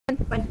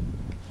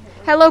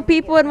Hello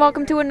people and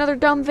welcome to another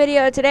dumb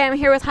video. Today I'm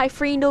here with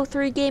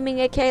HIFreind03 Gaming,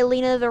 aka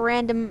Lena the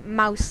Random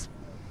Mouse.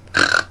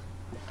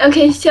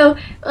 Okay, so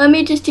let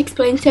me just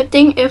explain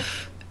something.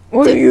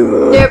 We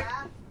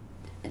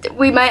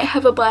might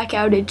have a black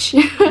outage.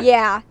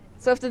 Yeah.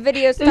 So if the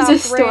video There's a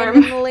stops storm.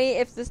 randomly,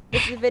 if the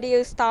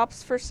video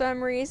stops for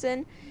some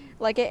reason,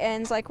 like it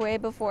ends like way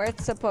before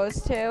it's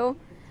supposed to,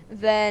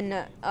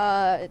 then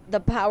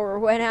the power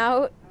went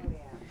out.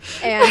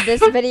 And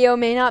this video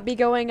may not be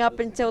going up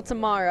until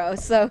tomorrow,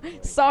 so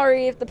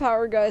sorry if the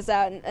power goes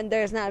out and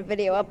there's not a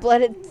video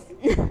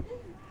uploaded.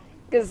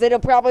 Because it'll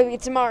probably be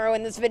tomorrow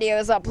when this video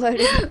is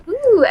uploaded.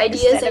 Ooh,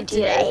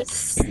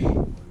 ideas.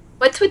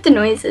 What's with the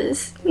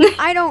noises?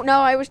 I don't know,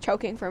 I was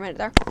choking for a minute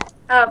there.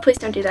 Oh, please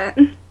don't do that.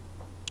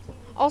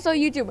 Also,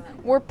 YouTube,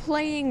 we're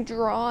playing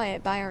Draw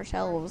It by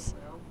ourselves.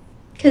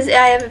 Because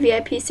I have a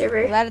VIP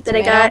server that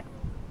I got.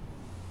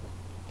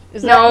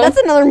 That's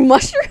another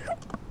mushroom?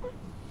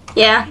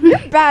 Yeah. You're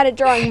bad at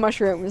drawing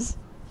mushrooms.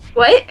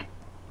 What?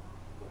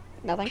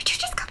 Nothing. Could you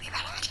just copy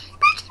about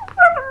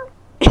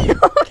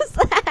What was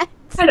that?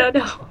 I don't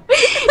know.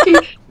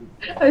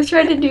 I was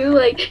trying to do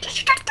like...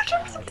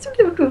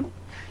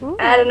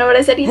 I don't know what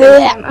I said either.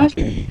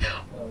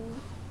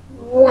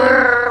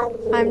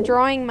 I'm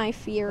drawing my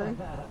fear.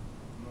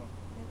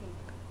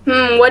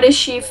 What is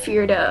she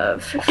feared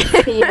of?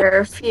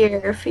 Fear.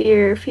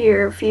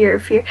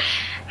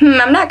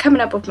 I'm not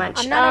coming up with much.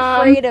 I'm not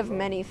afraid of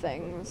many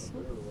things.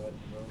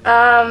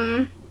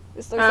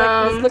 This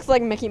looks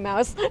like Mickey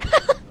Mouse.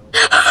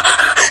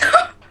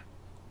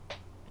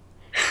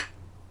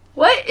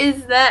 What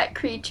is that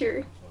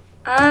creature?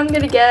 I'm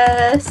gonna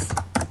guess.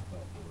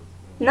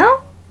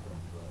 No?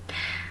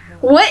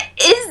 What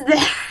is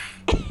that?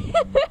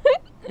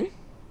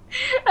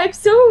 I'm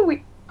so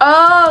weak.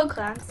 Oh,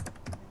 clowns.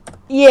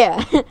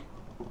 Yeah.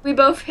 We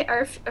both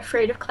are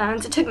afraid of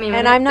clowns. It took me a minute.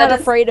 And I'm not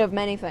afraid of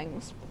many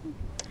things.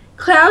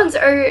 Clowns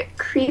are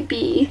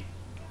creepy.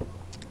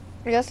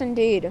 Yes,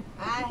 indeed.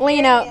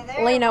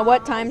 Lena,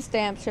 what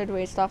timestamp should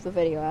we stop the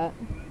video at?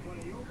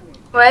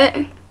 What?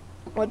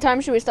 What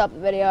time should we stop the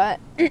video at?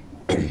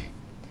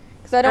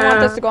 Because I don't want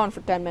this to go on for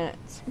 10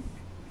 minutes.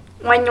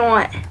 Why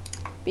not?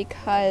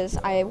 Because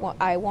I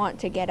want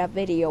to get a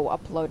video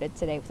uploaded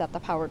today without the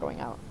power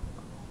going out.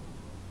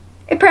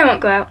 It probably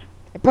won't go out.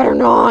 It better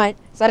not.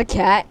 Is that a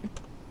cat?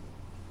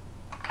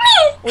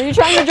 Were you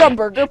trying to draw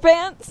burger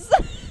pants?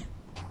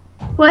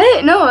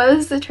 What? No, I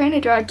was trying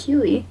to draw a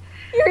Keely.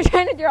 You were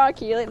trying to draw a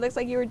Keely. It looks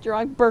like you were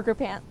drawing burger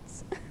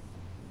pants.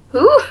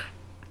 Who?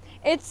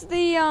 It's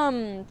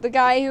the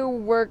guy who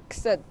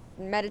works at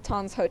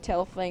Metaton's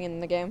hotel thing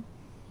in the game.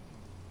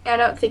 I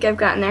don't think I've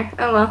gotten there.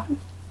 Oh well.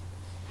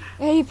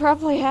 Yeah, you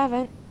probably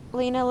haven't.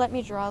 Lena, let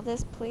me draw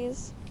this,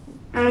 please.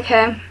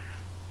 Okay.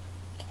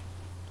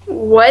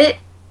 What?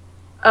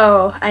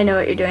 Oh, I know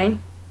what you're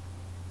doing.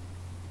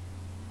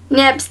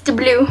 Naps the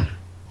blue.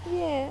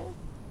 Yeah.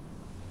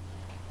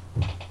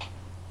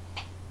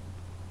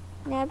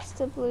 Naps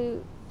the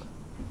blue.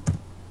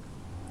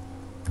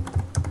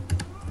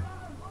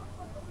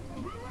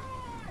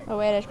 Oh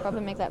wait, I should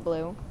probably make that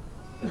blue.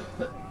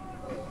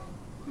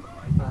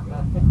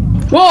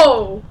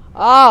 Whoa!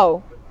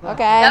 Oh,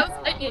 okay. That was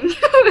lightning.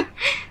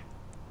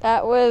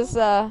 That was,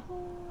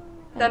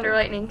 Thunder,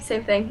 lightning,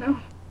 same thing.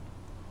 Oh.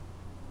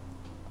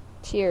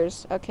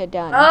 Cheers. Okay,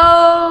 done.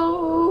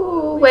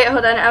 Oh, wait,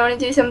 hold on. I want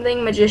to do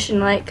something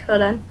magician-like.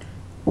 Hold on.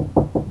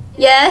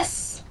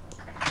 Yes?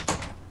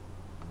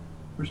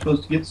 We're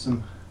supposed to get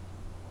some...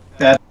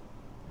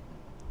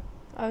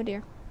 Oh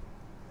dear.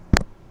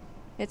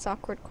 It's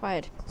awkward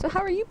quiet. So how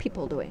are you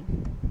people doing?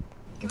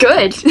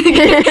 Good.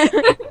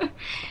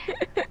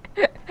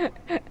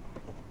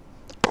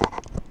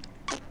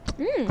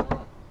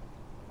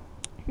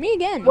 Me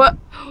again. What?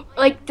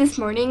 Like this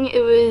morning,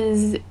 it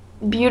was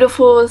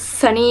beautiful,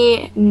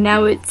 sunny.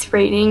 Now it's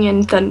raining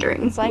and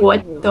thundering. It's like,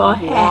 what the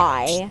heck?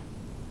 Why?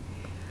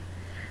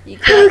 You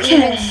can't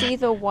even see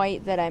the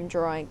white that I'm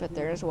drawing, but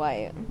there's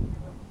white.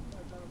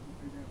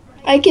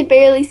 I could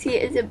barely see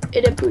it. Is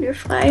it a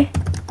butterfly?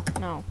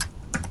 No.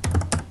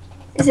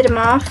 Is it a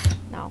moth?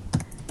 No.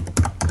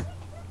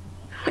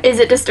 Is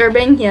it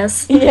disturbing?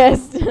 Yes.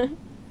 Yes.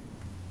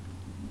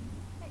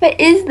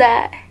 What is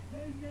that?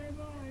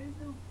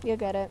 You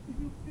get it.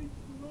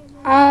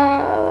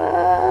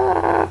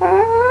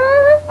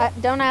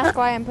 Don't ask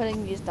why I'm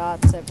putting these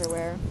dots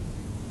everywhere.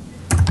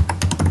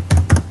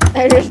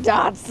 They're just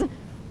dots.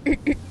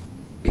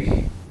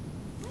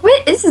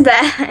 What is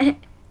that?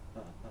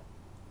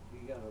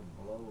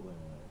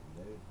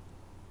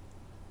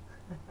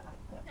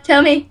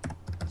 Tell me.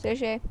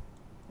 Sushi.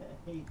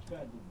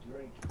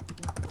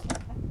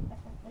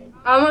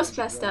 Almost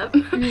messed up.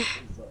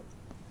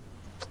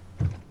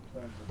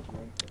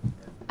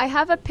 I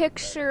have a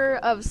picture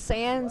of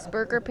Sans,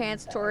 Burger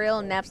Pants,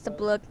 Toriel,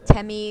 Napstablook,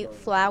 Temmie,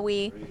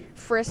 Flowey,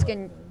 Frisk,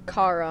 and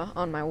Kara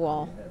on my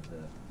wall.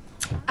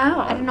 Oh.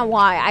 I don't know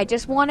why. I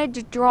just wanted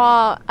to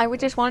draw.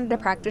 Just wanted to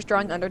practice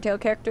drawing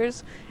Undertale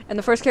characters, and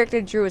the first character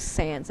I drew was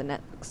Sans, and that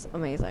looks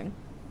amazing.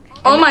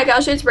 Oh my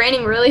gosh, it's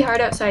raining really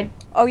hard outside.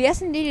 Oh,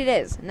 yes, indeed it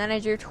is. And then I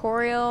drew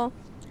Toriel.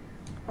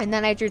 And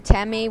then I drew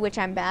Temmie, which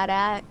I'm bad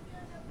at.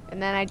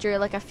 And then I drew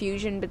like a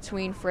fusion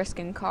between Frisk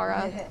and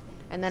Kara.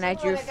 And then I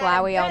drew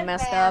Flowey all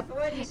messed up.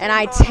 And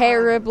I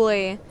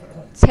terribly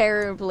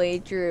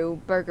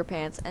drew Burger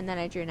Pants. And then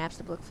I drew an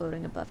Absolute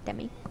floating above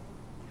Temmie.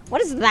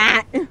 What is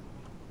that?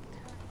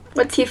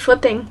 What's he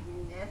flipping?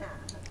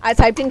 I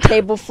typed in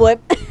table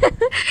flip.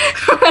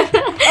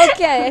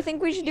 Okay, I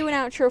think we should do an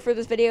outro for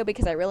this video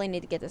because I really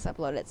need to get this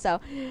uploaded. So,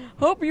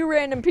 hope you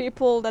random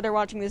people that are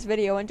watching this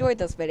video enjoyed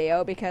this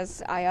video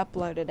because I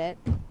uploaded it.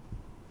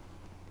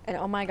 And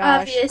oh my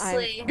gosh.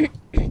 Obviously.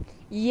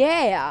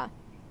 Yeah.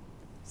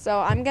 So,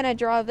 I'm going to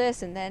draw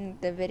this and then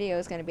the video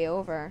is going to be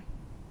over.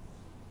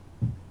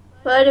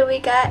 What do we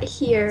got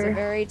It's a here?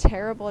 very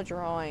terrible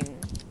drawing.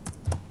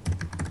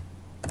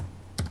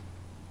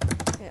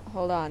 Yeah,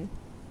 hold on.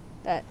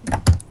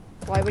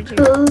 Why would you...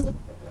 Ooh,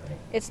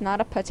 It's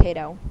not a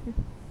potato.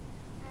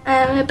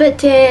 I'm a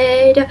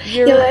potato.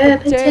 You're a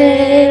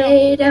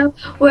potato.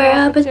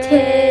 We're a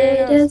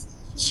potatoes.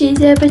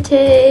 She's a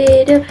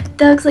potato.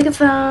 Dogs like a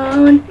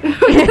phone.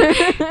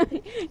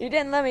 You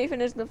didn't let me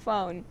finish the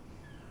phone.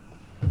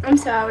 I'm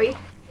sorry.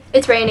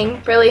 It's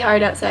raining really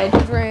hard outside.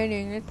 It's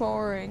raining, it's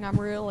boring, I'm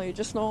really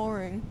just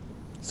snoring.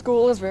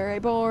 School is very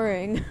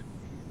boring.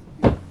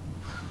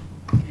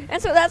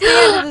 And so that's the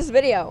end of this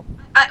video.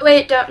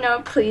 Wait, don't,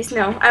 no, please,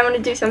 no. I want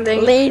to do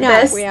something. Lena,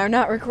 Best. we are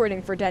not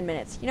recording for 10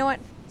 minutes. You know what?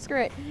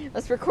 Screw it.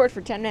 Let's record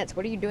for 10 minutes.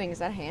 What are you doing? Is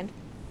that a hand?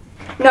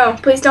 No,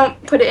 please don't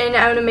put it in.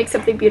 I want to make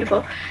something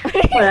beautiful. What are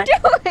you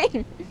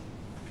doing?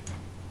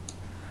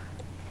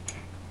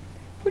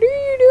 What are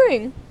you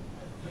doing?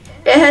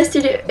 It has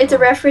to do, it's a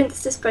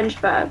reference to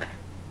SpongeBob.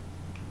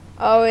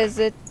 Oh, is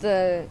it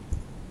the...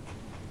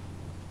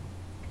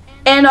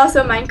 And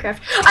also Minecraft.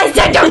 I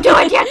said don't do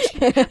it yet!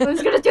 I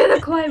was gonna do the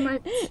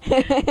climate.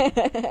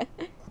 It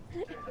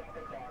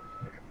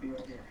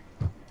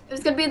was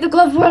gonna be the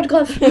glove world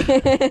glove.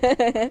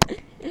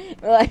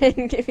 Well, I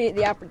didn't give you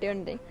the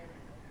opportunity.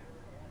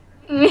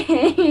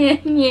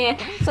 Yeah.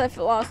 So I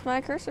lost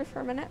my cursor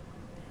for a minute.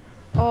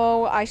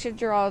 Oh, I should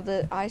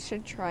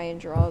try and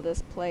draw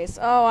this place.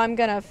 Oh, I'm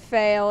gonna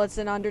fail. It's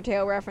an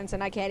Undertale reference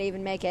and I can't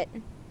even make it.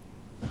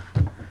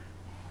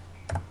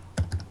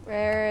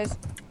 Where?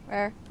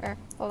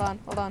 Hold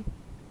on.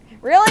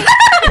 Really?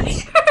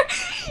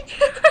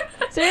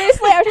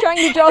 Seriously, I was trying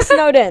to draw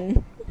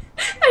Snowden.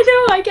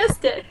 I know, I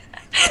guessed it.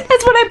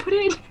 That's what I put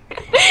in.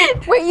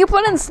 Wait, you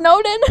put in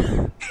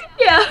Snowden?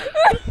 Yeah.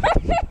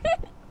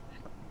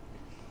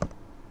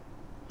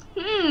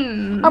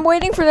 I'm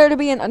waiting for there to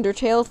be an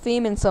Undertale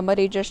theme and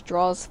somebody just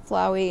draws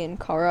Flowey and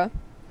Kara.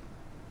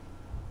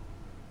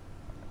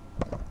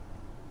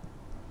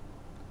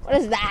 What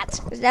is that?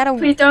 Is that a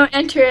Please don't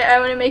enter it. I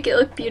want to make it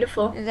look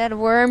beautiful. Is that a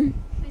worm?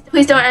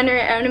 Please don't enter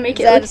it. I want to make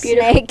Is it that look a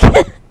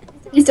beautiful. snake?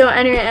 Please don't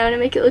enter it. I want to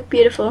make it look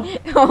beautiful.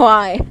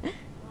 Why?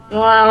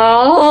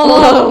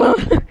 Wow.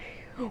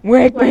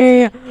 Wake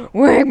me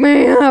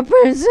up,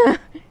 inside.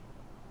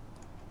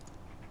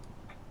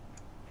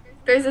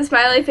 There's a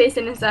smiley face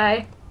in his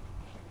eye.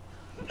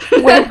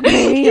 Wake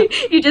me up.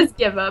 You just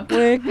give up.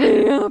 Wake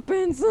me up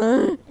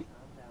inside.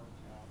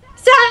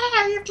 Save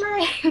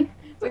me.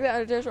 Like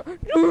that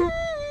Undertale.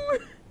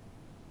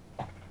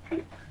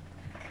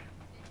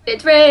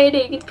 It's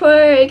raining, it's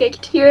pouring, I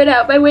can hear it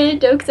out my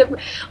window because I'm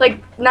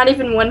like not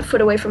even 1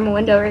 foot away from a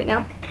window right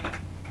now.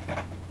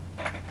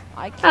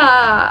 I can't.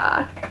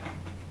 Ah.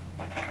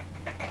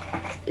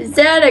 Is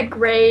that a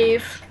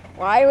grave?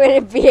 Why would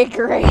it be a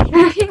grave?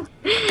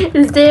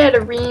 Is that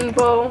a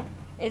rainbow?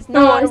 It's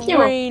No, not it's a not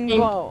a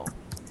rainbow.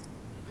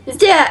 Is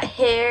that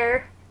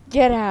hair?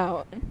 Get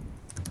out.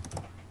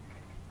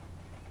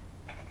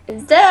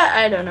 Is that,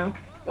 I don't know.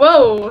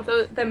 Whoa,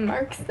 the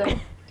marks though.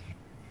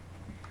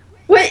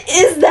 What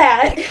is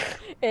that?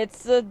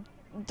 It's a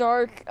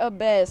dark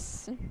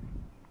abyss.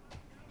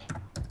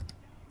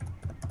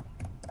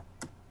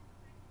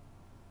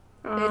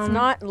 It's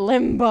not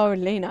limbo,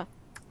 Lena.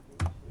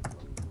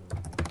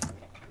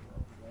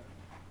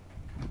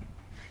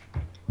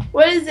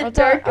 What is a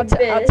dark abyss?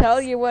 I'll tell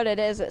you what it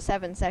is at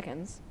 7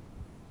 seconds.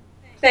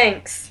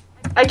 Thanks.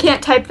 I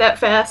can't type that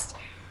fast.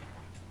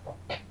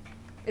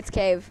 It's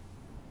cave.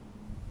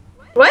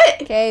 What?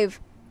 Cave.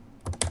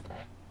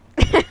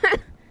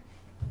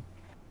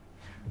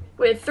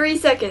 With 3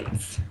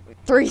 seconds.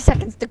 3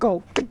 seconds to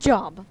go. Good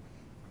job.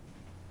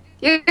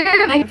 Your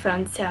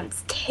microphone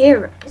sounds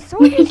terrible. So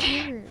does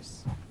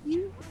yours.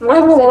 You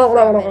froze it for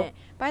a minute.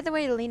 By the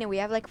way, Lena, we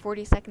have like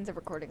 40 seconds of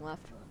recording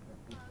left.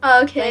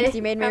 Okay. Thanks,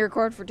 you made me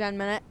record for 10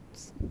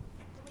 minutes.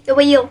 You're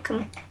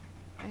welcome.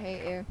 I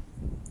hate you.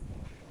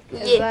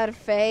 Is Yeah. that a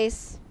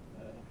face?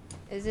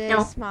 Is it No.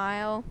 a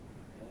smile?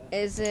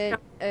 Is it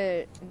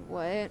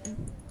what? Is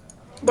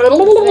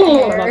it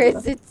hair?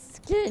 Is it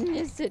skin?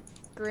 Is it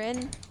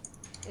grin?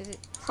 Is it?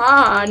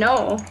 Ah,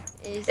 no.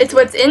 Is It's it,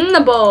 what's in the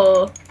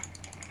bowl.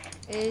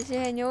 Is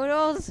it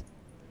noodles?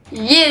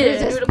 Yeah.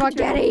 Is it noodle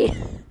spaghetti?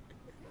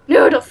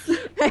 Noodles.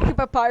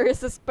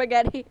 Papyrus is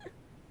spaghetti.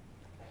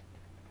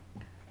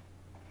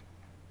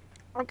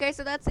 Okay,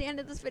 so that's the end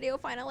of this video.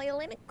 Finally,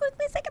 Elena,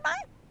 quickly say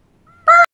goodbye.